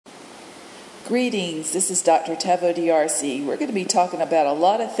Greetings, this is Dr. Taveau DRC. We're going to be talking about a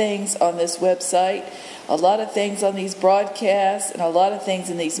lot of things on this website, a lot of things on these broadcasts, and a lot of things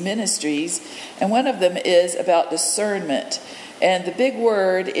in these ministries. And one of them is about discernment. And the big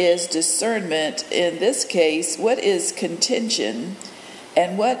word is discernment. In this case, what is contention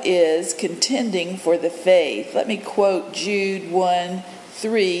and what is contending for the faith? Let me quote Jude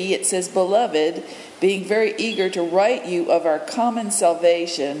 1:3. It says, "Beloved, being very eager to write you of our common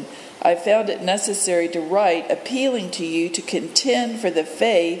salvation, I found it necessary to write, appealing to you to contend for the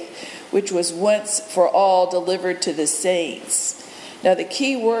faith which was once for all delivered to the saints." Now the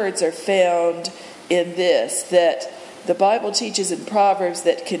key words are found in this, that the Bible teaches in Proverbs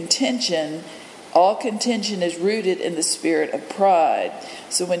that all contention is rooted in the spirit of pride.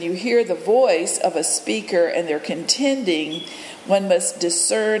 So when you hear the voice of a speaker and they're contending, one must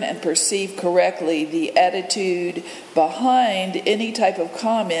discern and perceive correctly the attitude behind any type of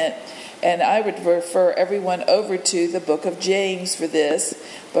comment. And I would refer everyone over to the book of James for this,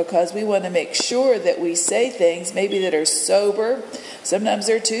 because we want to make sure that we say things maybe that are sober. Sometimes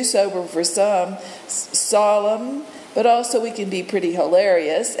they're too sober for some, solemn, but also we can be pretty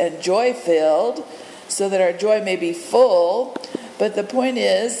hilarious and joy-filled so that our joy may be full. But the point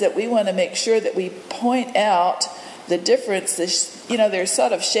is that we want to make sure that we point out the difference. There's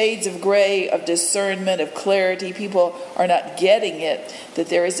sort of shades of gray, of discernment, of clarity. People are not getting it, that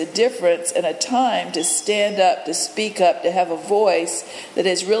there is a difference and a time to stand up, to speak up, to have a voice that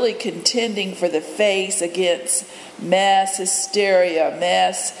is really contending for the faith against mass hysteria,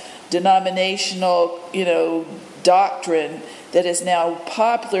 mass denominational, doctrine that is now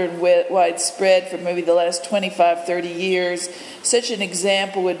popular and widespread for maybe the last 25, 30 years. Such an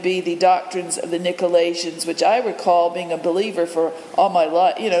example would be the doctrines of the Nicolaitans, which I recall being a believer for all my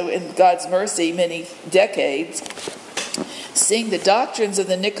life, in God's mercy, many decades. Seeing the doctrines of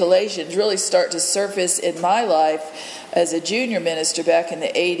the Nicolaitans really start to surface in my life as a junior minister back in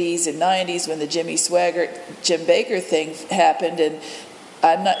the 80s and 90s when the Jim Baker thing happened. And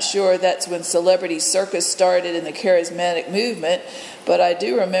I'm not sure that's when Celebrity Circus started in the charismatic movement, but I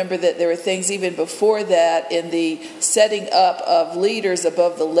do remember that there were things even before that in the setting up of leaders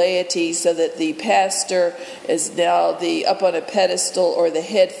above the laity, so that the pastor is now up on a pedestal, or the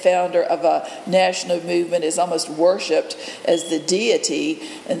head founder of a national movement is almost worshipped as the deity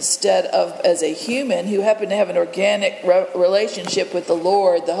instead of as a human who happened to have an organic relationship with the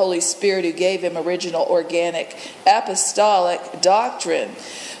Lord, the Holy Spirit, who gave him original organic apostolic doctrine.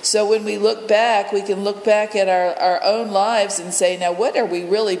 So when we look back, we can look back at our own lives and say, now what are we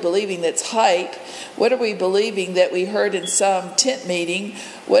really believing that's hype? What are we believing that we heard in some tent meeting?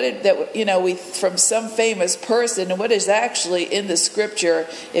 From some famous person, and what is actually in the scripture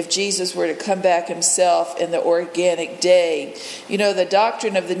if Jesus were to come back himself in the organic day? The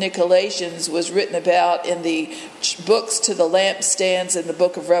doctrine of the Nicolaitans was written about in the books to the lampstands in the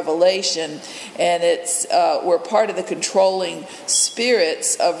book of Revelation, and were part of the controlling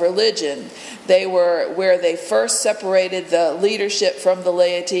spirits of religion. They were where they first separated the leadership from the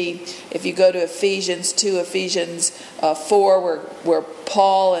laity. If you go to Ephesians 2, Ephesians 4, where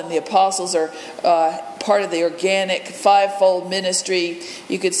Paul and the apostles are part of the organic fivefold ministry,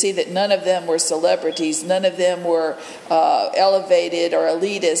 you could see that none of them were celebrities. None of them were elevated or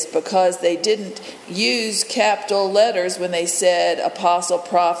elitist, because they didn't use capital letters when they said apostle,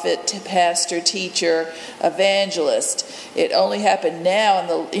 prophet, pastor, teacher, evangelist. It only happened now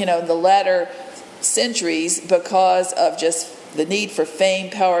in the latter centuries because of just the need for fame,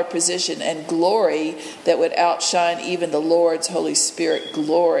 power, position, and glory that would outshine even the Lord's Holy Spirit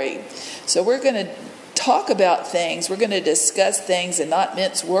glory. So we're going to talk about things. We're going to discuss things and not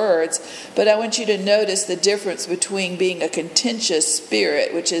mince words. But I want you to notice the difference between being a contentious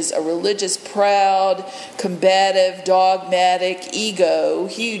spirit, which is a religious, proud, combative, dogmatic ego,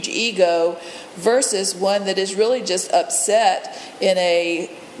 huge ego, versus one that is really just upset in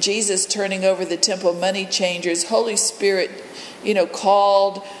a Jesus turning over the temple, money changers, Holy Spirit,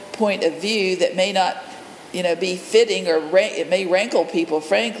 called point of view that may not, be fitting, or it may rankle people,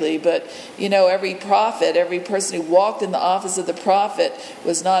 frankly. But, every prophet, every person who walked in the office of the prophet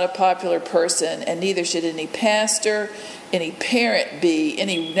was not a popular person, and neither should any pastor, any parent be,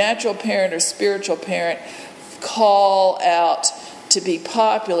 any natural parent or spiritual parent call out to be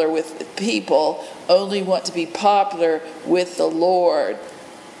popular with people, only want to be popular with the Lord.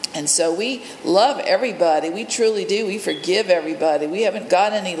 And so we love everybody. We truly do. We forgive everybody. We haven't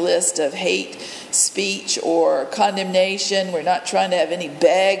got any list of hate speech or condemnation. We're not trying to have any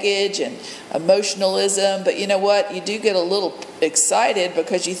baggage and emotionalism. But you know what? You do get a little excited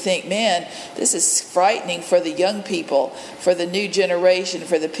because you think, man, this is frightening for the young people, for the new generation,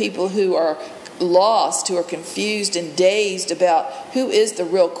 for the people who are lost, who are confused and dazed about who is the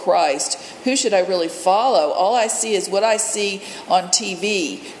real Christ, who should I really follow. All I see is what I see on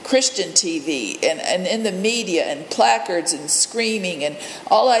TV, Christian TV, and in the media, and placards and screaming, and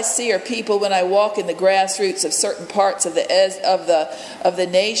all I see are people when I walk in the grassroots of certain parts of the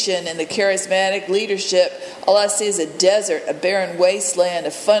nation and the charismatic leadership. All I see is a desert, a barren wasteland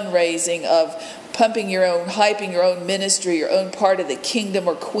of fundraising, of pumping your own, hyping your own ministry, your own part of the kingdom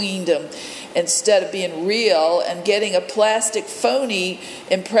or queendom, instead of being real and getting a plastic, phony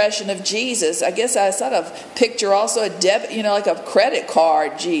impression of Jesus. I guess I sort of picture also a debit, like a credit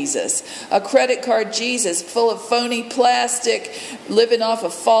card Jesus. A credit card Jesus full of phony plastic, living off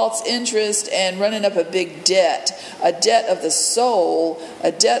of false interest and running up a big debt. A debt of the soul,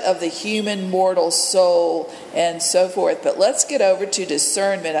 a debt of the human mortal soul, and so forth. But let's get over to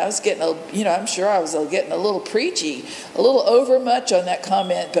discernment. I was getting, I'm sure I was getting a little preachy, a little overmuch on that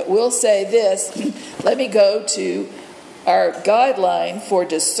comment, but we'll say this. Let me go to our guideline for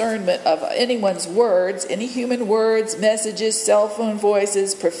discernment of anyone's words, any human words, messages, cell phone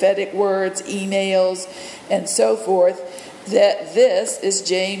voices, prophetic words, emails, and so forth, that this is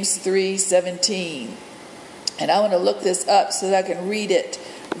James 3:17. And I want to look this up so that I can read it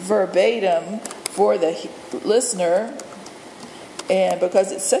verbatim for the listener, and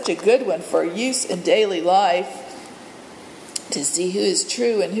because it's such a good one for use in daily life, to see who is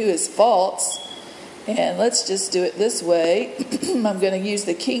true and who is false. And let's just do it this way. I'm going to use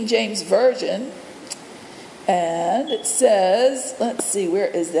the King James Version. And it says, let's see, where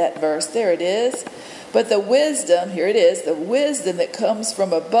is that verse? There it is. But the wisdom, here it is, the wisdom that comes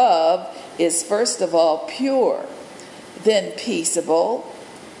from above is first of all pure, then peaceable,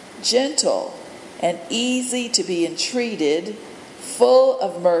 gentle, and easy to be entreated, full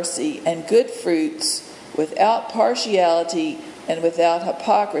of mercy and good fruits, without partiality and without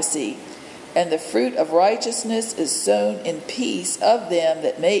hypocrisy. And the fruit of righteousness is sown in peace of them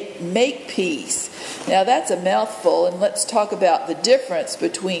that make peace. Now that's a mouthful, and let's talk about the difference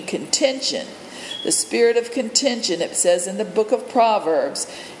between contention. The spirit of contention, it says in the book of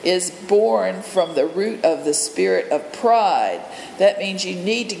Proverbs, is born from the root of the spirit of pride. That means you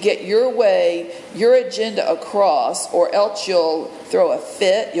need to get your way, your agenda across, or else you'll throw a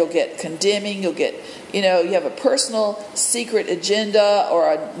fit, you'll get condemning, you'll get, you have a personal secret agenda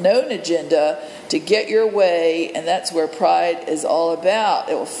or a known agenda to get your way, and that's where pride is all about.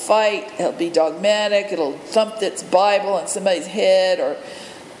 It will fight, it'll be dogmatic, it'll thump its Bible on somebody's head, or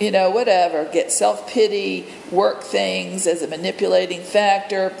whatever, get self-pity, work things as a manipulating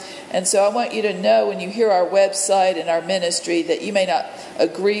factor. And so I want you to know, when you hear our website and our ministry, that you may not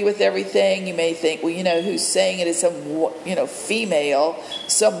agree with everything. You may think, well, who's saying it is some, female,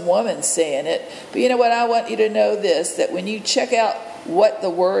 some woman saying it. But you know what? I want you to know this, that when you check out what the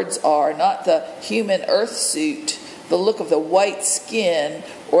words are, not the human earth suit, the look of the white skin,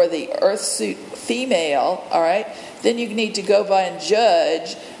 or the earth suit female, all right, then you need to go by and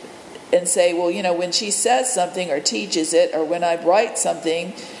judge and say, well, when she says something or teaches it, or when I write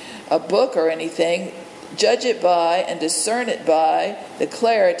something, a book or anything, judge it by and discern it by the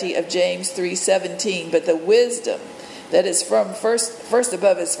clarity of James 3:17. But the wisdom that is from first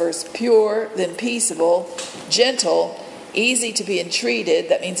above is first pure, then peaceable, gentle, easy to be entreated.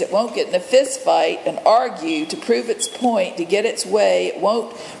 That means it won't get in a fist fight and argue to prove its point, to get its way. It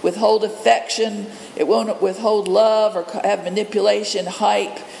won't withhold affection. It won't withhold love or have manipulation,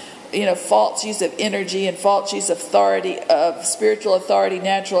 hype, false use of energy and false use of authority, of spiritual authority,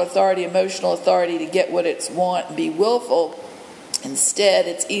 natural authority, emotional authority to get what it's want and be willful. Instead,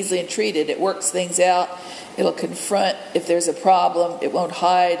 it's easily entreated. It works things out. It'll confront if there's a problem. It won't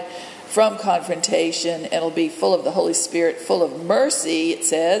hide from confrontation. It'll be full of the Holy Spirit, full of mercy, it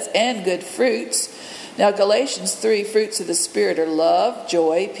says, and good fruits. Now, Galatians 3, fruits of the Spirit are love,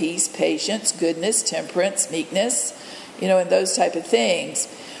 joy, peace, patience, goodness, temperance, meekness, and those type of things.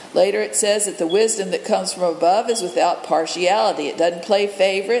 Later it says that the wisdom that comes from above is without partiality. It doesn't play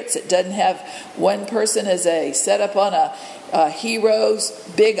favorites. It doesn't have one person as a set up on a hero's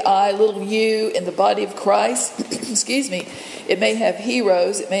big I, little U in the body of Christ. Excuse me. It may have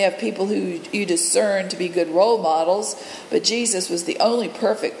heroes. It may have people who you discern to be good role models. But Jesus was the only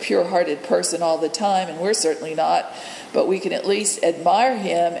perfect, pure-hearted person all the time, and we're certainly not. But we can at least admire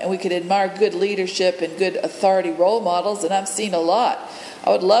him, and we can admire good leadership and good authority role models, and I've seen a lot. I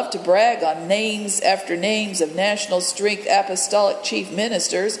would love to brag on names after names of national strength apostolic chief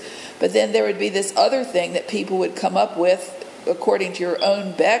ministers, but then there would be this other thing that people would come up with according to your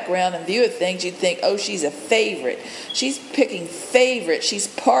own background and view of things. You'd think, oh, she's a favorite. She's picking favorites. She's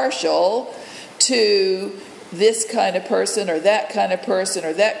partial to this kind of person or that kind of person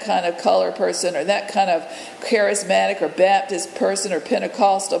or that kind of color person or that kind of charismatic or Baptist person or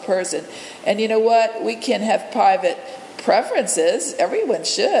Pentecostal person. And you know what? We can have private preferences. Everyone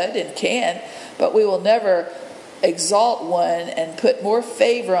should and can, but we will never exalt one and put more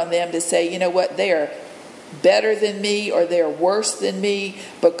favor on them to say, you know what, they are better than me or they're worse than me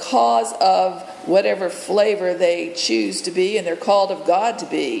because of whatever flavor they choose to be and they're called of God to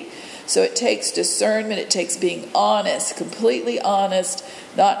be. So it takes discernment, it takes being honest, completely honest,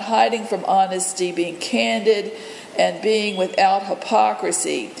 not hiding from honesty, being candid, and being without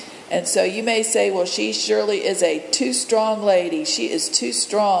hypocrisy. And so you may say, well, she surely is a too strong lady. She is too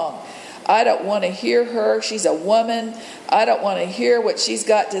strong. I don't want to hear her. She's a woman. I don't want to hear what she's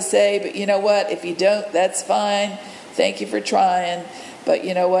got to say. But you know what? If you don't, that's fine. Thank you for trying. But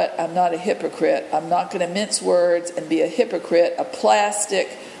you know what? I'm not a hypocrite. I'm not going to mince words and be a hypocrite, a plastic,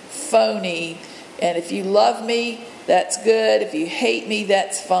 phony. And if you love me, that's good. If you hate me,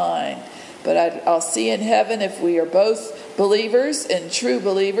 that's fine. But I'll see in heaven if we are both believers and true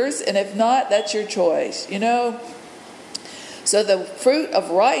believers. And if not, that's your choice, you know. So the fruit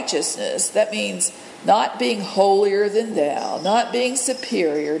of righteousness, that means not being holier than thou, not being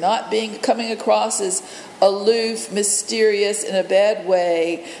superior, not being coming across as aloof, mysterious in a bad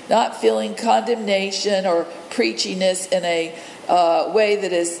way, not feeling condemnation or preachiness in a way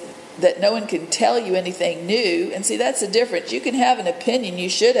that no one can tell you anything new. And see, that's the difference. You can have an opinion. You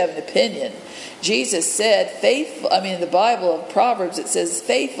should have an opinion. Jesus said, in the Bible of Proverbs, it says,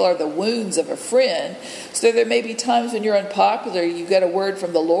 faithful are the wounds of a friend. So there may be times when you're unpopular, you get a word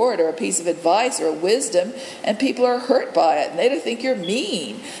from the Lord or a piece of advice or a wisdom, and people are hurt by it. And they don't think you're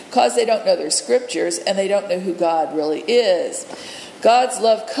mean because they don't know their scriptures and they don't know who God really is. God's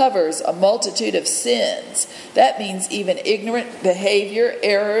love covers a multitude of sins. That means even ignorant behavior,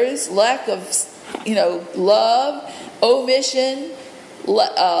 errors, lack of, love, omission,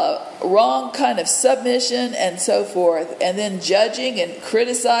 wrong kind of submission, and so forth. And then judging and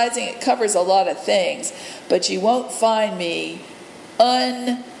criticizing. It covers a lot of things. But you won't find me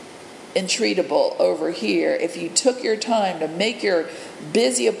unentreatable over here if you took your time to make your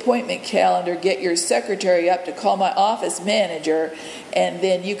busy appointment calendar, get your secretary up to call my office manager, and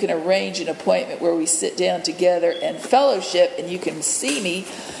then you can arrange an appointment where we sit down together and fellowship, and you can see me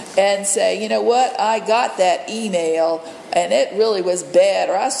and say, you know what, I got that email and it really was bad,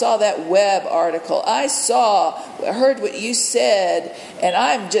 or I saw that web article, I heard what you said, and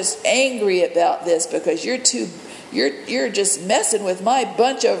I'm just angry about this because you're just messing with my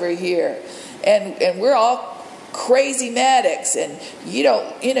bunch over here, and we're all crazy Maddox, and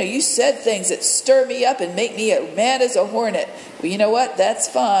you said things that stir me up and make me mad as a hornet. Well, you know what? That's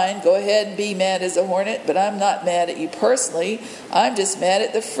fine. Go ahead and be mad as a hornet, but I'm not mad at you personally. I'm just mad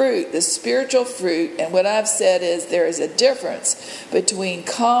at the fruit, the spiritual fruit. And what I've said is there is a difference between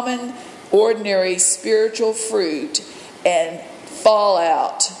common, ordinary spiritual fruit and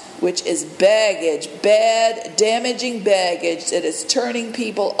fallout, which is baggage, bad, damaging baggage that is turning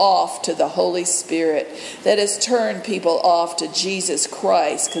people off to the Holy Spirit, that has turned people off to Jesus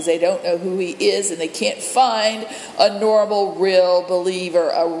Christ because they don't know who He is and they can't find a normal, real believer,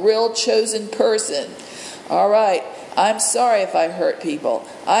 a real chosen person. All right, I'm sorry if I hurt people.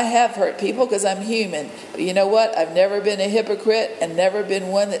 I have hurt people because I'm human. But you know what? I've never been a hypocrite and never been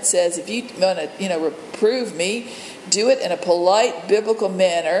one that says, if you want to, reprove me, do it in a polite biblical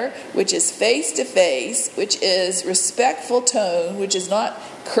manner, which is face to face, which is respectful tone, which is not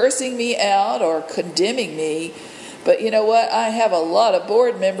cursing me out or condemning me. But you know what? I have a lot of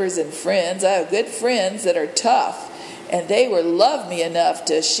board members and friends. I have good friends that are tough, and they will love me enough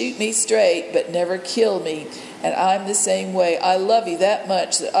to shoot me straight but never kill me. And I'm the same way. I love you that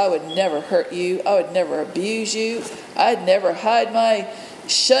much that I would never hurt you. I would never abuse you. I'd never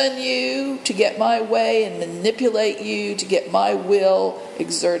shun you to get my way and manipulate you to get my will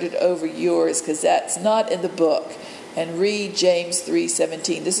exerted over yours, because that's not in the book. And read James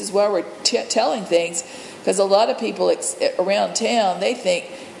 3:17. This is why we're telling things, because a lot of people around town, they think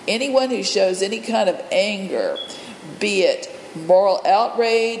anyone who shows any kind of anger, be it moral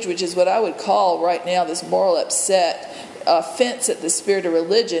outrage, which is what I would call right now this moral upset, offense at the spirit of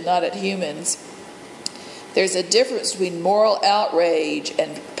religion, not at humans. There's a difference between moral outrage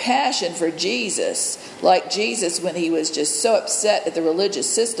and passion for Jesus, like Jesus when he was just so upset at the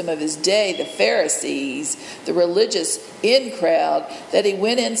religious system of his day, the Pharisees, the religious in crowd, that he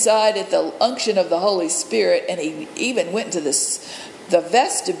went inside at the unction of the Holy Spirit, and he even went into the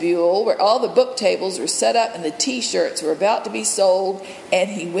vestibule where all the book tables were set up and the t-shirts were about to be sold, and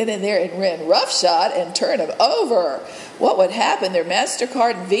he went in there and ran roughshod and turned them over. What would happen? Their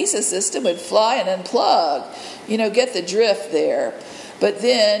MasterCard and Visa system would fly and unplug. Get the drift there. But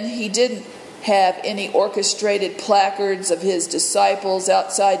then he didn't have any orchestrated placards of his disciples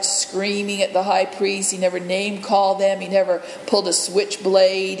outside screaming at the high priest. He never name-called them. He never pulled a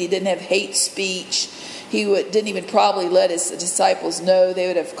switchblade. He didn't have hate speech. He didn't even probably let his disciples know. They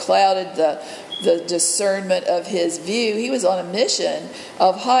would have clouded the discernment of his view. He was on a mission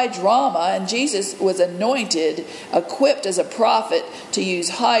of high drama, and Jesus was anointed, equipped as a prophet to use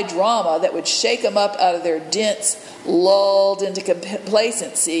high drama that would shake them up out of their dense, lulled into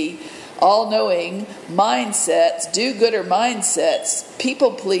complacency, all-knowing mindsets, do-gooder mindsets,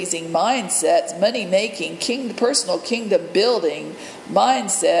 people-pleasing mindsets, money-making, personal kingdom-building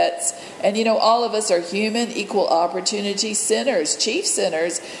mindsets. And all of us are human, equal opportunity sinners, chief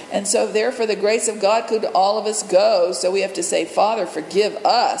sinners. And so therefore the grace of God could all of us go. So we have to say, Father, forgive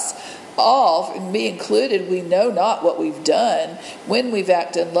us all, and me included. We know not what we've done, when we've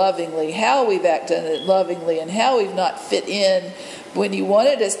acted unlovingly, how we've acted unlovingly, and how we've not fit in when you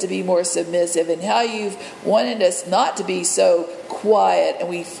wanted us to be more submissive, and how you've wanted us not to be so quiet, and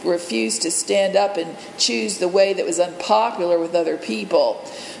we refused to stand up and choose the way that was unpopular with other people.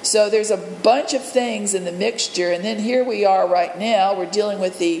 So there's a bunch of things in the mixture, and then here we are right now. We're dealing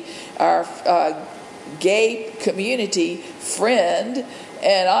with our gay community friend,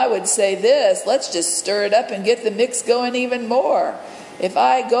 and I would say this: let's just stir it up and get the mix going even more. If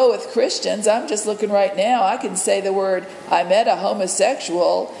I go with Christians, I'm just looking right now, I can say the word, I met a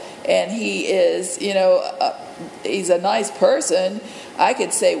homosexual, and he is, he's a nice person. I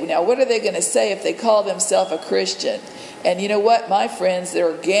could say, now what are they going to say if they call themselves a Christian? And you know what, my friends, they're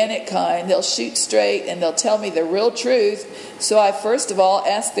organic kind. They'll shoot straight and they'll tell me the real truth. So I first of all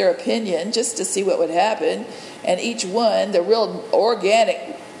ask their opinion just to see what would happen. And each one, the real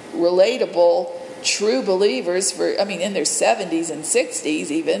organic, relatable, true believers in their 70s and 60s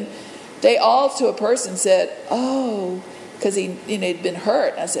even, they all to a person said, oh, because he'd been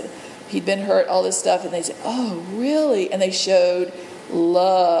hurt. I said, he'd been hurt, all this stuff. And they said, oh, really? And they showed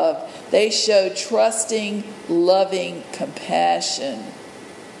love. They showed trusting, loving compassion.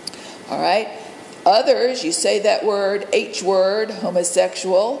 All right. Others, you say that word, H word,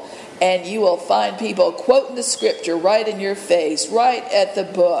 homosexual, and you will find people quoting the scripture right in your face, right at the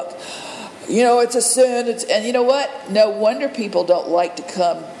book. It's a sin. And you know what? No wonder people don't like to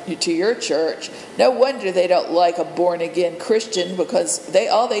come to your church. No wonder they don't like a born-again Christian, because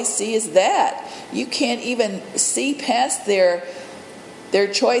all they see is that. You can't even see past their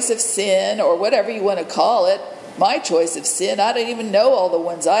choice of sin, or whatever you want to call it. My choice of sin, I don't even know all the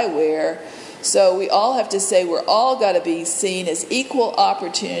ones I wear. So we all have to say we're all got to be seen as equal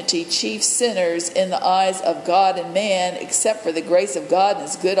opportunity chief sinners in the eyes of God and man, except for the grace of God and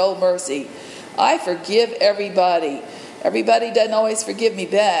His good old mercy. I forgive everybody. Everybody doesn't always forgive me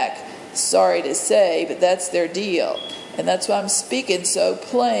back. Sorry to say, but that's their deal. And that's why I'm speaking so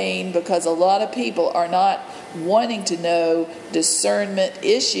plain, because a lot of people are not wanting to know discernment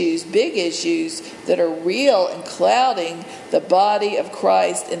issues, big issues that are real and clouding the body of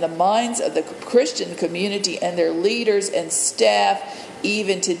Christ in the minds of the Christian community and their leaders and staff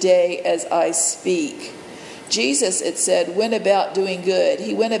even today as I speak. Jesus, it said, went about doing good.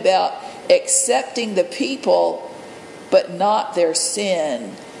 He went about accepting the people, but not their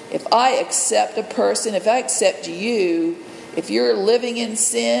sin. If I accept a person, if I accept you, if you're living in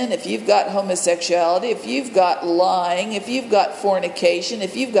sin, if you've got homosexuality, if you've got lying, if you've got fornication,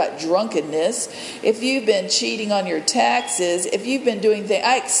 if you've got drunkenness, if you've been cheating on your taxes, if you've been doing things,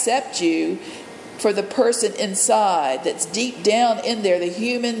 I accept you for the person inside that's deep down in there, the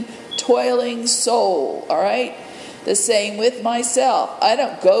human toiling soul, all right? The same with myself. I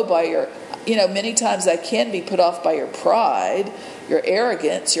don't go by your, many times I can be put off by your pride, your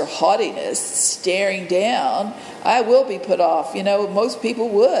arrogance, your haughtiness, staring down. I will be put off. Most people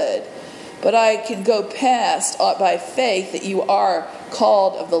would. But I can go past by faith that you are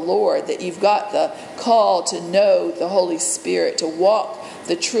called of the Lord, that you've got the call to know the Holy Spirit, to walk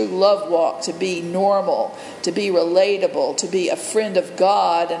the true love walk, to be normal, to be relatable, to be a friend of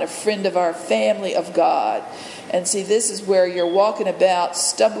God and a friend of our family of God. And see, this is where you're walking about,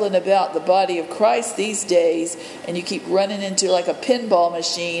 stumbling about the body of Christ these days, and you keep running into like a pinball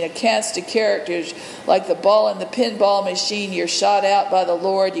machine, a cast of characters, like the ball in the pinball machine. You're shot out by the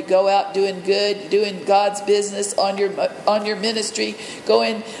Lord. You go out doing good, doing God's business on your ministry,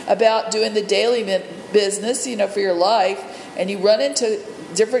 going about doing the daily business, for your life, and you run into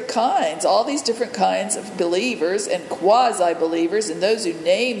different kinds, all these different kinds of believers and quasi-believers, and those who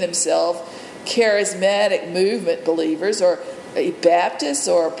name themselves charismatic movement believers, or Baptists,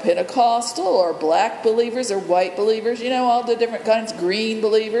 or Pentecostal, or black believers, or white believers, all the different kinds, green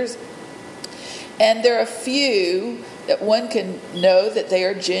believers. And there are a few that one can know that they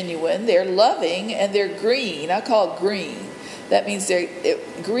are genuine, they're loving, and they're green. I call it green. That means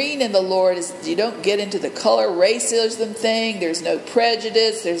green in the Lord is you don't get into the color racism thing. There's no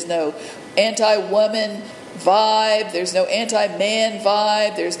prejudice. There's no anti-woman vibe. There's no anti-man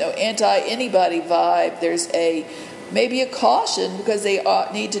vibe. There's no anti-anybody vibe. There's maybe a caution because they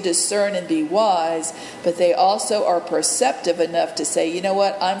need to discern and be wise, but they also are perceptive enough to say, you know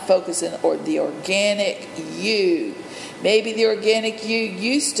what, I'm focusing on the organic you. Maybe the organic you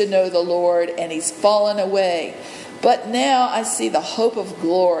used to know the Lord and he's fallen away. But now I see the hope of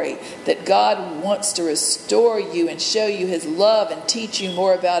glory that God wants to restore you and show you his love and teach you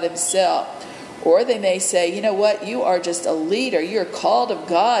more about himself. Or they may say, you know what, you are just a leader. You're called of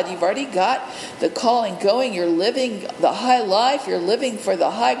God. You've already got the calling going. You're living the high life. You're living for the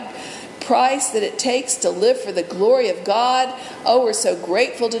high price that it takes to live for the glory of God. Oh, we're so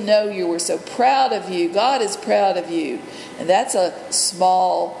grateful to know you. We're so proud of you. God is proud of you. And that's a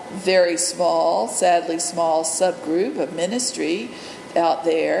small, very small, sadly small subgroup of ministry out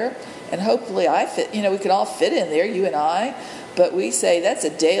there. And hopefully we can all fit in there, you and I. But we say that's a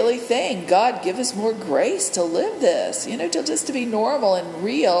daily thing. God, give us more grace to live this, to be normal and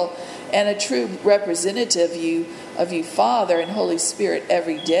real and a true representative of you, Father and Holy Spirit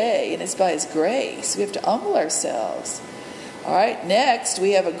every day. And it's by his grace. We have to humble ourselves. All right, next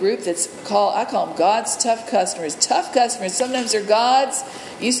we have a group I call them God's tough customers. Tough customers, sometimes they're God's,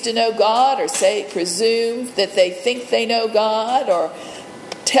 used to know God, or presume that they think they know God, or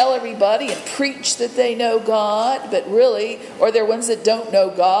tell everybody and preach that they know God, but really, or they're ones that don't know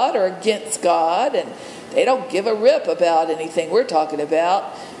God or against God, and they don't give a rip about anything we're talking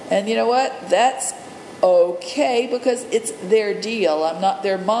about. And you know what? That's okay, because it's their deal. I'm not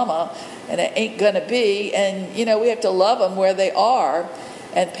their mama, and it ain't gonna be. And we have to love them where they are.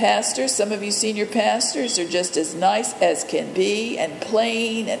 And pastors, some of you senior pastors are just as nice as can be, and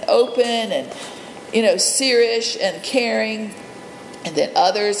plain and open, and serious and caring. And then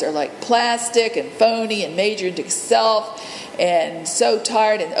others are like plastic and phony and major into self, and so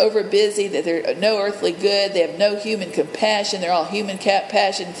tired and over busy that they're no earthly good. They have no human compassion. They're all human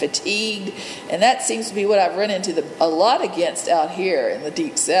compassion fatigued. And that seems to be what I've run into a lot against out here in the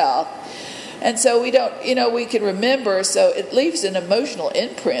Deep South. And so we don't, we can remember, so it leaves an emotional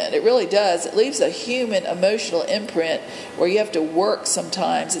imprint. It really does. It leaves a human emotional imprint where you have to work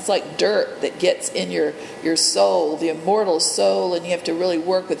sometimes. It's like dirt that gets in your soul, the immortal soul, and you have to really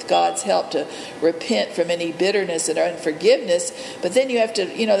work with God's help to repent from any bitterness and unforgiveness. But then you have to,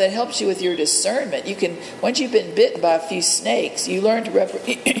 that helps you with your discernment. You can, once you've been bitten by a few snakes, you learn to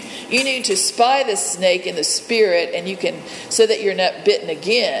you need to spy the snake in the spirit, and you can, so that you're not bitten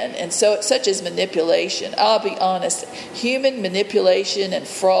again. And so it's such as manipulation. I'll be honest, human manipulation and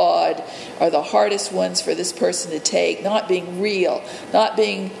fraud are the hardest ones for this person to take. Not being real, not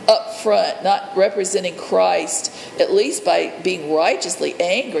being upfront, not representing Christ, at least by being righteously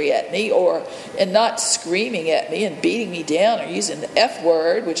angry at me, and not screaming at me and beating me down, or using the F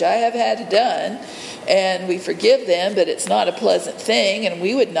word, which I have had done. And we forgive them, but it's not a pleasant thing, and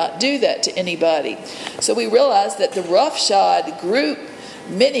we would not do that to anybody. So we realize that the roughshod group,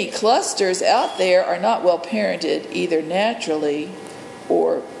 many clusters out there, are not well parented, either naturally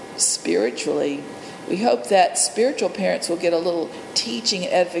or spiritually. We hope that spiritual parents will get a little teaching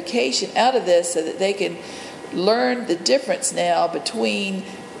and edification out of this, so that they can learn the difference now between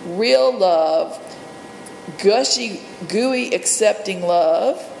real love, gushy, gooey, accepting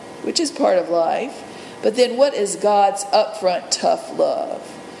love, which is part of life, but then what is God's upfront, tough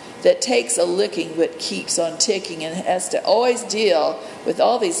love that takes a licking but keeps on ticking, and has to always deal with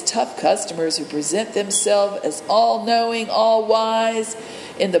all these tough customers who present themselves as all-knowing, all-wise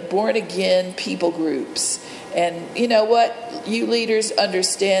in the born-again people groups. And you know what? You leaders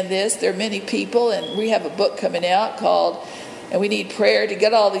understand this. There are many people, and we have a book coming out called, and we need prayer to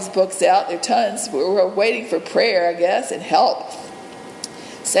get all these books out. There are tons. We're waiting for prayer, I guess, and help.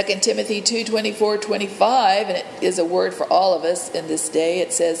 2 Timothy 2:24-25, and it is a word for all of us in this day.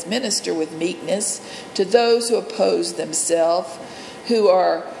 It says, minister with meekness to those who oppose themselves, who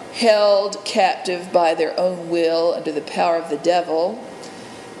are held captive by their own will under the power of the devil,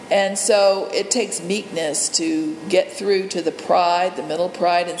 And so it takes meekness to get through to the pride, the mental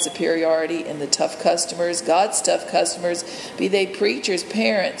pride and superiority, and the tough customers, God's tough customers, be they preachers,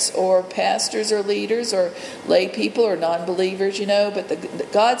 parents, or pastors or leaders or lay people or non-believers,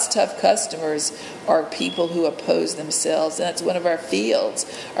 But God's tough customers are people who oppose themselves. And that's one of our fields,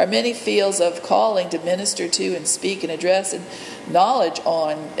 our many fields of calling to minister to and speak and address and knowledge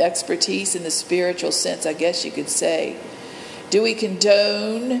on, expertise in the spiritual sense, I guess you could say. Do we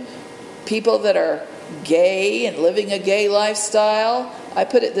condone people that are gay and living a gay lifestyle? I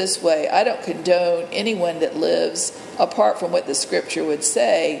put it this way. I don't condone anyone that lives apart from what the scripture would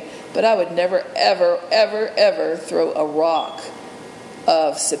say, but I would never, ever, ever, ever throw a rock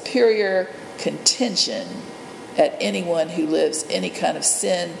of superior contention at anyone who lives any kind of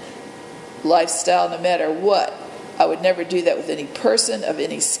sin lifestyle, no matter what. I would never do that with any person of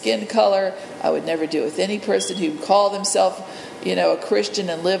any skin color. I would never do it with any person who call themselves, a Christian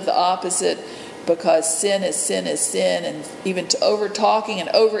and live the opposite, because sin is sin is sin, and even to over talking and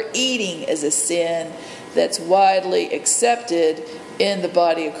overeating is a sin that's widely accepted in the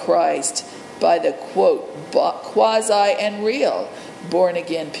body of Christ by the quote quasi and real born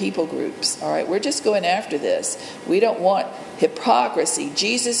again people groups. All right, we're just going after this. We don't want hypocrisy,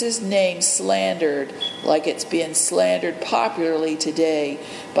 Jesus' name slandered like it's being slandered popularly today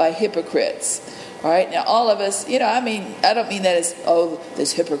by hypocrites. All right, now all of us, I don't mean that as,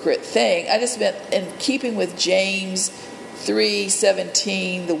 this hypocrite thing. I just meant in keeping with James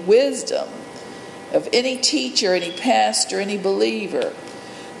 3:17, the wisdom of any teacher, any pastor, any believer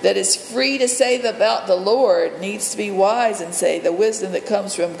that is free to say about the Lord needs to be wise and say the wisdom that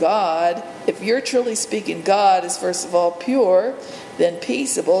comes from God. If you're truly speaking, God is first of all pure, then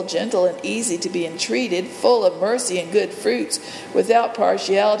peaceable, gentle, and easy to be entreated, full of mercy and good fruits, without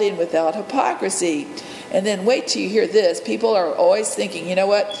partiality and without hypocrisy. And then wait till you hear this. People are always thinking,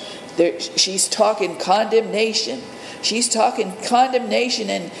 she's talking condemnation. She's talking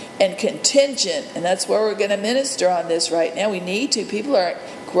condemnation and contention. And that's where we're going to minister on this right now. We need to. People are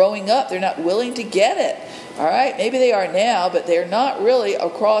growing up. They're not willing to get it. All right? Maybe they are now, but they're not really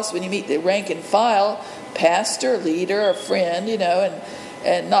across when you meet the rank and file, pastor, leader, or friend,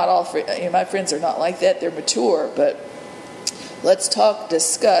 and not all my friends are not like that. They're mature. But let's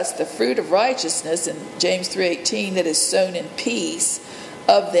discuss the fruit of righteousness in James 3:18 that is sown in peace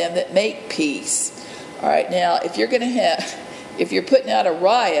of them that make peace. All right, now, if you're putting out a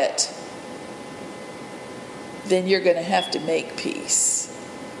riot, then you're going to have to make peace.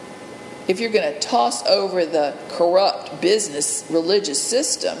 If you're going to toss over the corrupt business religious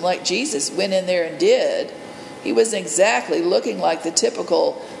system like Jesus went in there and did, he wasn't exactly looking like the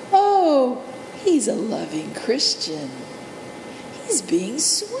typical, he's a loving Christian. He's being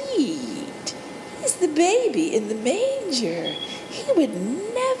sweet. He's the baby in the manger. He would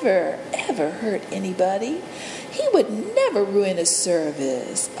never, ever hurt anybody. He would never ruin a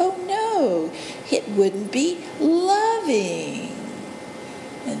service. Oh no, it wouldn't be loving.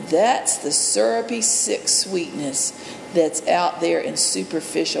 And that's the syrupy, sick sweetness that's out there in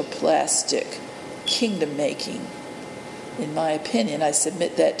superficial plastic kingdom making. In my opinion, I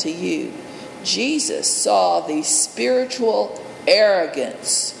submit that to you. Jesus saw the spiritual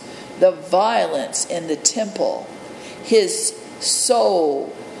arrogance, the violence in the temple, his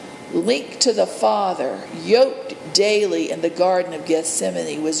soul linked to the Father, yoked daily in the Garden of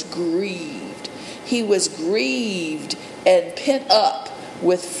Gethsemane, was grieved. He was grieved and pent up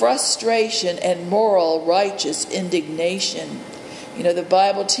with frustration and moral righteous indignation. The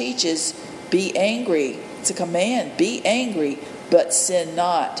Bible teaches, be angry. It's a command. Be angry, but sin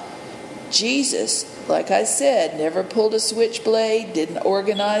not. Jesus, like I said, never pulled a switchblade, didn't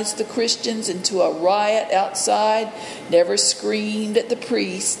organize the Christians into a riot outside, never screamed at the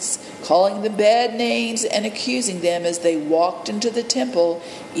priests, calling them bad names and accusing them as they walked into the temple,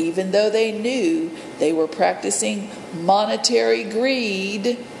 even though they knew they were practicing monetary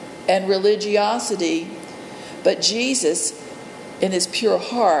greed and religiosity. But Jesus, in his pure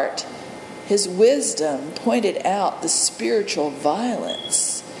heart, his wisdom pointed out the spiritual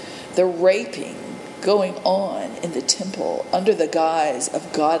violence, the raping going on in the temple under the guise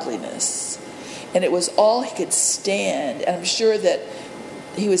of godliness. And it was all he could stand. And I'm sure that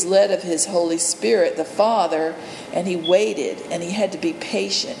he was led of his Holy Spirit, the Father, and he waited and he had to be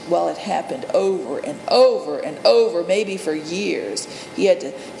patient while it happened over and over and over, maybe for years.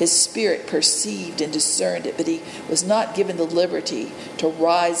 His spirit perceived and discerned it, but he was not given the liberty to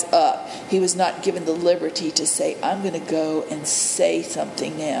rise up. He was not given the liberty to say, I'm going to go and say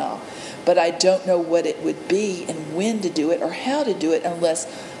something now, but I don't know what it would be and when to do it or how to do it unless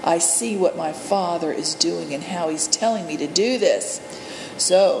I see what my Father is doing and how he's telling me to do this.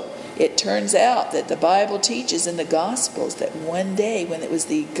 So it turns out that the Bible teaches in the Gospels that one day, when it was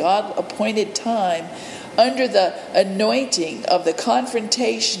the God-appointed time, under the anointing of the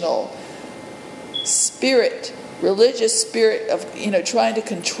confrontational spirit, religious spirit of trying to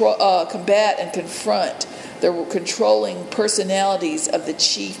combat and confront the controlling personalities of the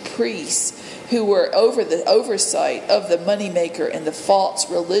chief priests, who were over the oversight of the moneymaker and the false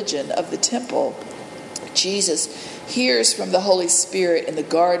religion of the temple. Jesus hears from the Holy Spirit in the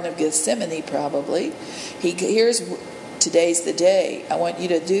Garden of Gethsemane, probably. He hears, today's the day. I want you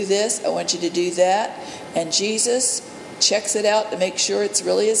to do this. I want you to do that. And Jesus checks it out to make sure it's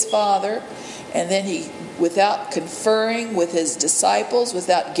really his Father. And then he, without conferring with his disciples,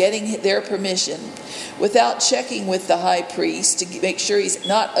 without getting their permission, without checking with the high priest to make sure he's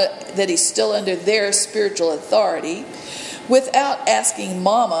not that he's still under their spiritual authority, without asking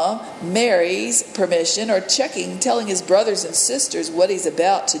Mama Mary's permission or telling his brothers and sisters what he's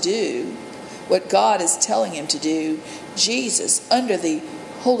about to do, what God is telling him to do, Jesus, under the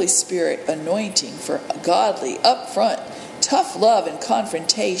Holy Spirit anointing for godly, upfront, tough love and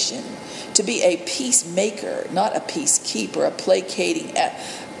confrontation, to be a peacemaker, not a peacekeeper, a placating,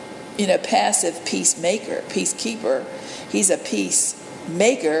 passive peacekeeper. He's a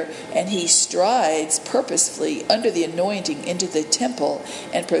peacemaker, and he strides purposefully under the anointing into the temple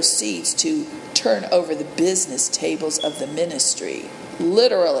and proceeds to turn over the business tables of the ministry,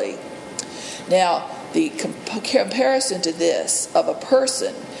 literally. Now, the comparison to this of a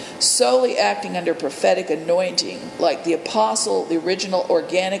person solely acting under prophetic anointing, like the apostle, the original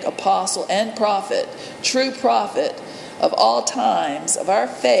organic apostle and prophet, true prophet of all times of our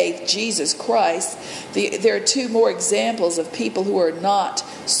faith, Jesus Christ. There are two more examples of people who are not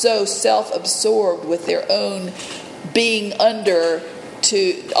so self-absorbed with their own being under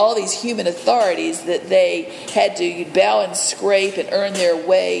to all these human authorities that they had to bow and scrape and earn their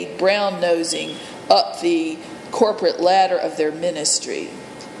way, brown-nosing up the corporate ladder of their ministry.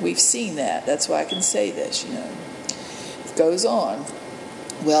 We've seen that. That's why I can say this, It goes on.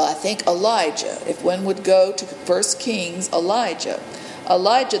 Well, I think Elijah, if one would go to 1 Kings, Elijah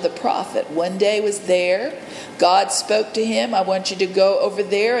the prophet, one day was there. God spoke to him, I want you to go over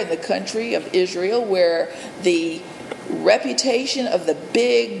there in the country of Israel where the reputation of the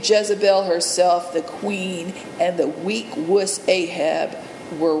big Jezebel herself, the queen, and the weak wuss Ahab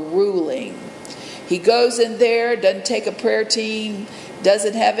were ruling. He goes in there, doesn't take a prayer team,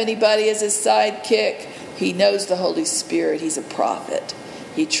 doesn't have anybody as his sidekick. He knows the Holy Spirit. He's a prophet.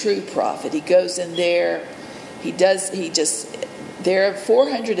 He's a true prophet. He goes in there. There are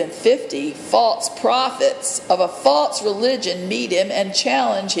 450 false prophets of a false religion meet him and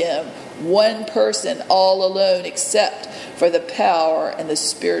challenge him. One person all alone, except for the power and the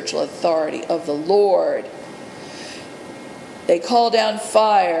spiritual authority of the Lord. They call down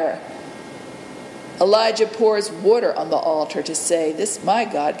fire. Elijah pours water on the altar to say, this, my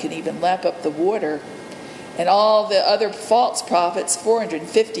God, can even lap up the water. And all the other false prophets,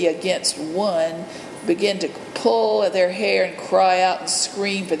 450 against one, begin to pull at their hair and cry out and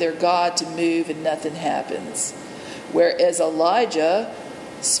scream for their God to move, and nothing happens. Whereas Elijah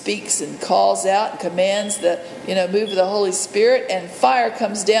speaks and calls out and commands the move of the Holy Spirit, and fire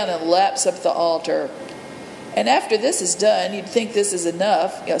comes down and laps up the altar. And after this is done, you'd think this is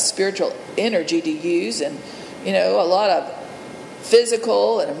enough, spiritual energy to use, and a lot of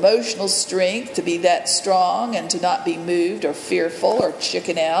physical and emotional strength to be that strong and to not be moved or fearful or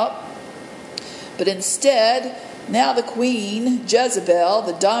chicken out. But instead, now the queen, Jezebel,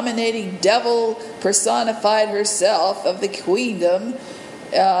 the dominating devil personified herself of the queendom,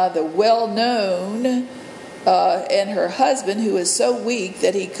 the well-known, and her husband, who is so weak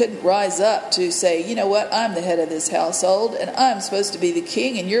that he couldn't rise up to say, you know what, I'm the head of this household, and I'm supposed to be the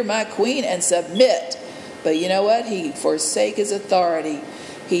king, and you're my queen, and submit. But you know what? He forsake his authority.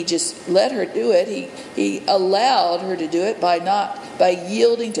 He just let her do it. He allowed her to do it by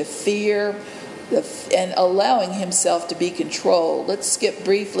yielding to fear and allowing himself to be controlled. Let's skip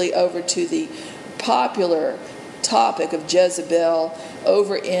briefly over to the popular topic of Jezebel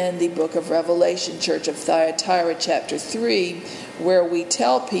over in the book of Revelation, Church of Thyatira, chapter 3, where we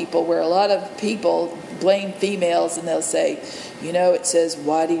tell people, where a lot of people blame females, and they'll say, it says,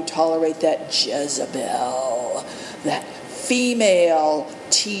 why do you tolerate that Jezebel, that female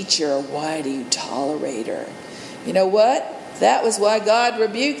teacher? Why do you tolerate her? You know what? That was why God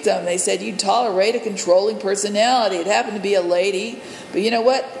rebuked them. They said, you tolerate a controlling personality. It happened to be a lady, but you know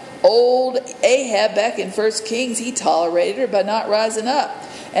what? Old Ahab back in 1 Kings, he tolerated her by not rising up.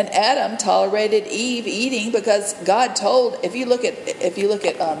 And Adam tolerated Eve eating because God told, if you look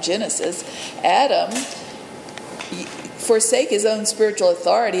at Genesis, Adam forsake his own spiritual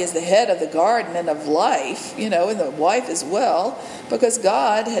authority as the head of the garden and of life, and the wife as well, because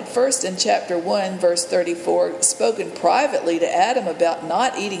God had first in chapter 1, verse 34, spoken privately to Adam about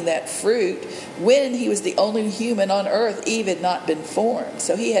not eating that fruit when he was the only human on earth. Eve had not been formed.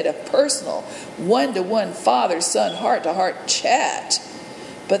 So he had a personal, one-to-one father-son, heart-to-heart chat.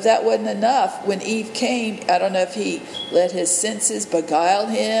 But that wasn't enough. When Eve came, I don't know if he let his senses beguile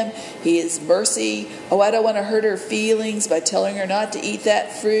him. His mercy, I don't want to hurt her feelings by telling her not to eat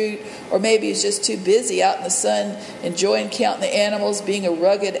that fruit. Or maybe he's just too busy out in the sun, enjoying counting the animals, being a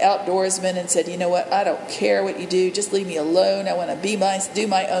rugged outdoorsman, and said, you know what, I don't care what you do. Just leave me alone. I want to do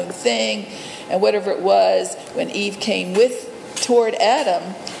my own thing. And whatever it was, when Eve came toward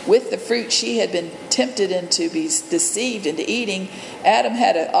Adam with the fruit she had been tempted into, be deceived into eating, Adam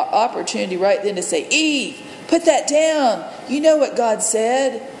had an opportunity right then to say, Eve, put that down. You know what God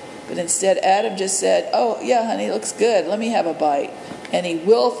said. But instead Adam just said, oh yeah, honey, it looks good. Let me have a bite. And he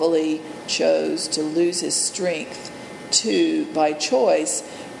willfully chose to lose his strength by choice,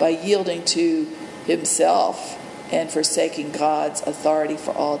 by yielding to himself and forsaking God's authority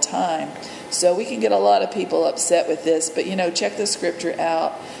for all time. So we can get a lot of people upset with this, but check the scripture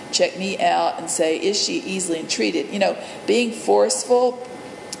out, check me out, and say, is she easily entreated? Being forceful,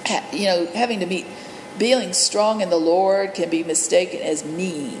 being strong in the Lord can be mistaken as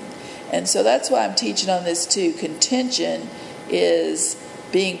mean. And so that's why I'm teaching on this too. Contention is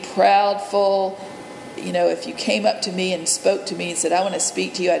being proudful. If you came up to me and spoke to me and said, I want to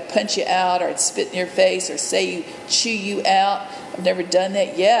speak to you, I'd punch you out, or I'd spit in your face, or chew you out. I've never done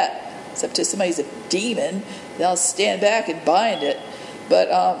that yet. Except to somebody's a demon, they'll stand back and bind it. But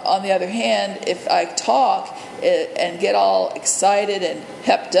on the other hand, if I talk and get all excited and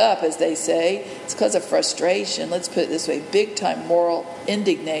hepped up, as they say, it's because of frustration. Let's put it this way, big-time moral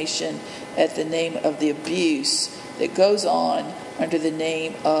indignation at the name of the abuse that goes on under the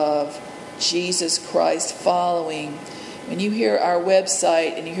name of Jesus Christ following. When you hear our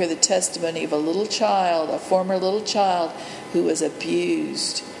website and you hear the testimony of a former little child who was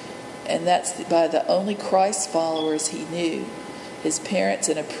abused, and that's by the only Christ followers he knew, his parents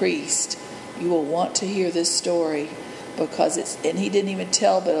and a priest, you will want to hear this story, because and he didn't even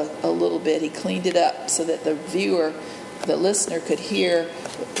tell but a little bit. He cleaned it up so that the listener could hear,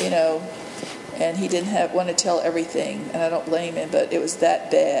 and he didn't want to tell everything, and I don't blame him, but it was that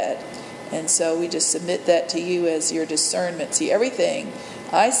bad. And so we just submit that to you as your discernment. See, everything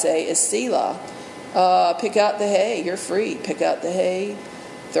I say is Selah. Pick out the hay. You're free. Pick out the hay.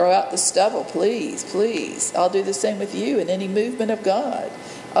 Throw out the stubble, please, please. I'll do the same with you in any movement of God.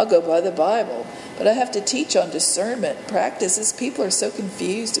 I'll go by the Bible. But I have to teach on discernment practices. People are so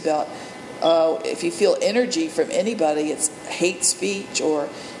confused about if you feel energy from anybody, it's hate speech, or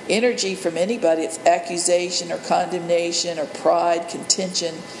energy from anybody, it's accusation or condemnation or pride,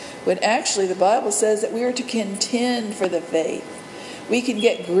 contention, when actually the Bible says that we are to contend for the faith. We can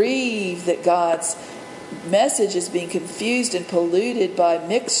get grieved that God's message is being confused and polluted by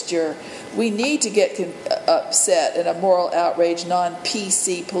mixture. We need to get upset in a moral outrage,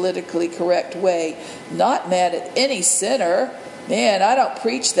 non-PC, politically correct way. Not mad at any sinner. Man, I don't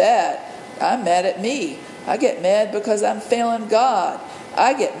preach that. I'm mad at me. I get mad because I'm failing God.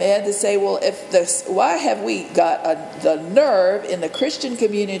 I get mad to say, well, why have we got the nerve in the Christian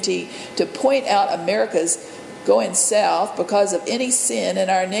community to point out America's going south because of any sin in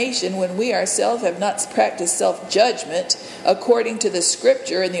our nation, when we ourselves have not practiced self-judgment according to the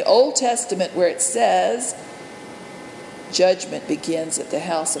scripture in the Old Testament, where it says judgment begins at the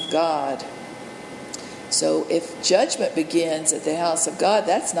house of God. So if judgment begins at the house of God,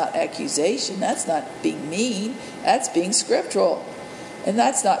 that's not accusation, that's not being mean, that's being scriptural. And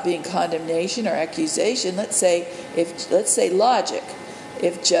that's not being condemnation or accusation. Let's say logic.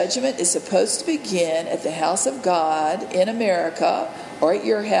 If judgment is supposed to begin at the house of God in America, or at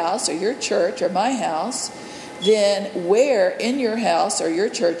your house or your church or my house, then where in your house or your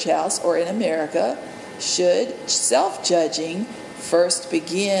church house or in America should self-judging first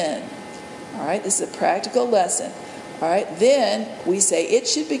begin? All right, this is a practical lesson. All right, then we say it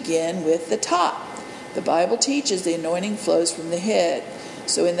should begin with the top. The Bible teaches the anointing flows from the head.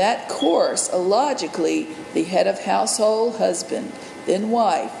 So in that course, logically, the head of household, husband, then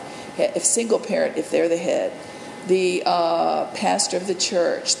wife, if single parent, if they're the head, the pastor of the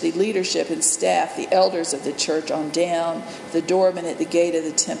church, the leadership and staff, the elders of the church on down, the doorman at the gate of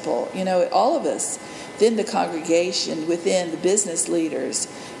the temple, all of us. Then the congregation within, the business leaders,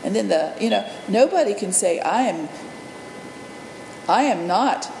 and then nobody can say, I am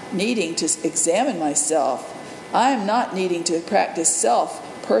not needing to examine myself. I am not needing to practice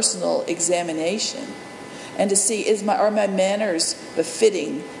personal examination. and to see, are my manners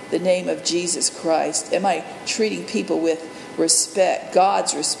befitting the name of Jesus Christ? Am I treating people with respect,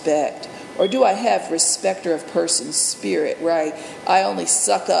 God's respect? Or do I have respecter of person's spirit, where I only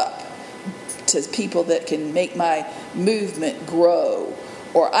suck up to people that can make my movement grow?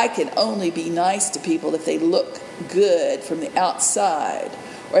 Or I can only be nice to people if they look good from the outside.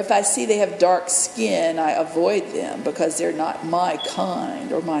 Or if I see they have dark skin, I avoid them because they're not my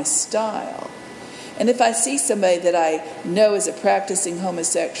kind or my style. And if I see somebody that I know is a practicing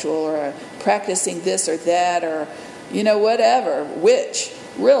homosexual or a practicing this or that or, whatever,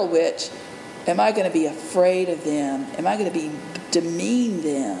 real witch, am I going to be afraid of them? Am I going to demean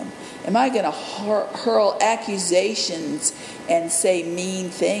them? Am I going to hurl accusations and say mean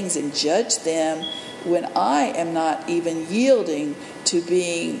things and judge them when I am not even yielding to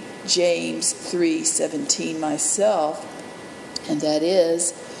being James 3:17 myself? And that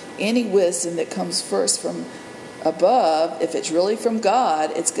is, any wisdom that comes first from above, if it's really from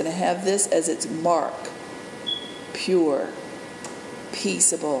God, it's going to have this as its mark: pure,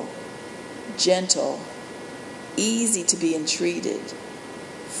 peaceable, gentle, easy to be entreated,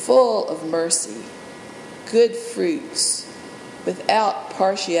 full of mercy, good fruits, without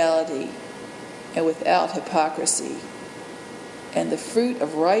partiality and without hypocrisy. And the fruit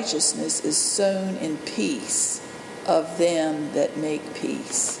of righteousness is sown in peace of them that make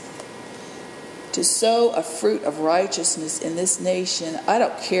peace. To sow a fruit of righteousness in this nation, I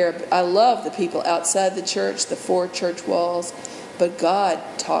don't care. I love the people outside the church, the four church walls, but God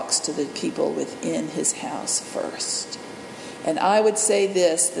talks to the people within his house first. And I would say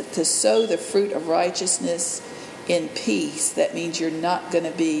this, that to sow the fruit of righteousness in peace, that means you're not going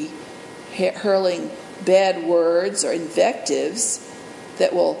to be hurling bad words or invectives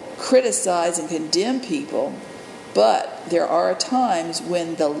that will criticize and condemn people. But there are times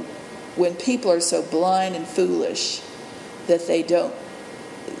when people are so blind and foolish that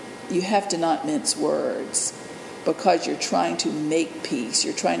you have to not mince words, because you're trying to make peace.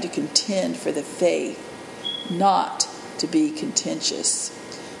 You're trying to contend for the faith, not to be contentious.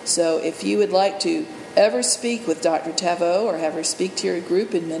 So if you would like to ever speak with Dr. Taveau or have her speak to your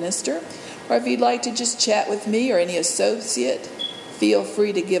group and minister, or if you'd like to just chat with me or any associate, feel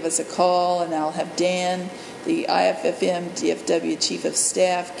free to give us a call, and I'll have Dan, the IFFM DFW Chief of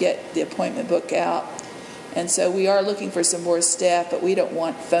Staff, get the appointment book out. And so we are looking for some more staff, but we don't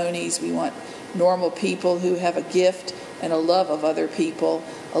want phonies. We want normal people who have a gift and a love of other people,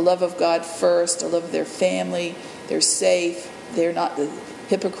 a love of God first, a love of their family. They're safe, they're not the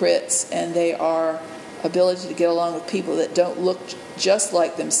hypocrites, and they are ability to get along with people that don't look just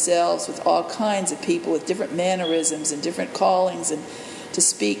like themselves, with all kinds of people with different mannerisms and different callings, and to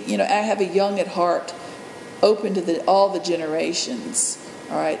speak, I have a young at heart, open to all the generations.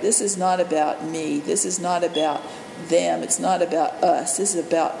 All right, this is not about me. This is not about them. It's not about us. This is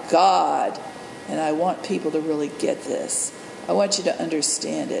about God. And I want people to really get this. I want you to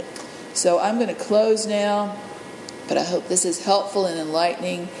understand it. So I'm going to close now, but I hope this is helpful and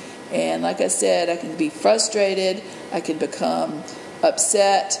enlightening. And like I said, I can be frustrated. I can become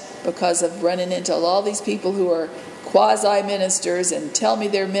upset because of running into all these people who are quasi-ministers and tell me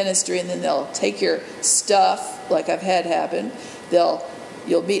their ministry, and then they'll take your stuff, like I've had happen.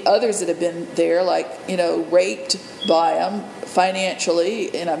 You'll meet others that have been there, like, raped by them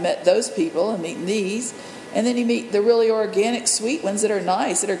financially, and I met those people. I'm meeting these. And then you meet the really organic, sweet ones that are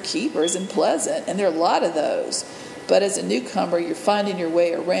nice, that are keepers and pleasant, and there are a lot of those. But as a newcomer, you're finding your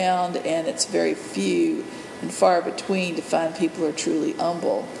way around, and it's very few and far between to find people who are truly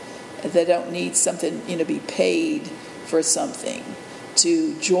humble. They don't need something, to be paid for something,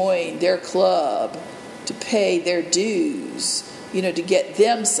 to join their club, to pay their dues, to get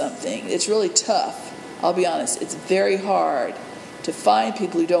them something. It's really tough. I'll be honest. It's very hard to find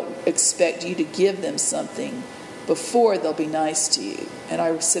people who don't expect you to give them something before they'll be nice to you. And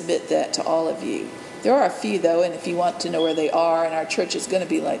I submit that to all of you. There are a few, though, and if you want to know where they are, and our church is going to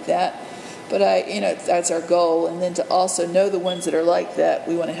be like that. But that's our goal. And then to also know the ones that are like that,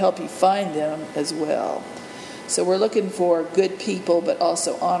 we want to help you find them as well. So we're looking for good people, but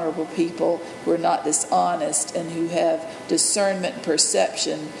also honorable people who are not dishonest and who have discernment and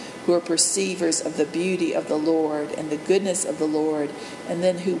perception, who are perceivers of the beauty of the Lord and the goodness of the Lord, and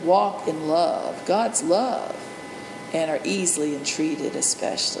then who walk in love, God's love, and are easily entreated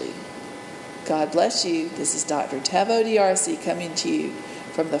especially. God bless you. This is Dr. Taveau DRC coming to you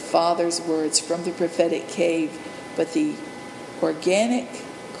from the Father's words, from the prophetic cave, but the organic,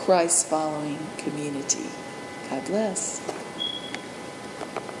 Christ-following community. God bless.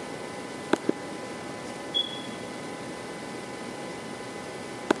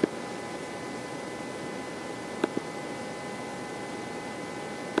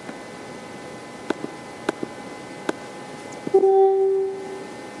 you.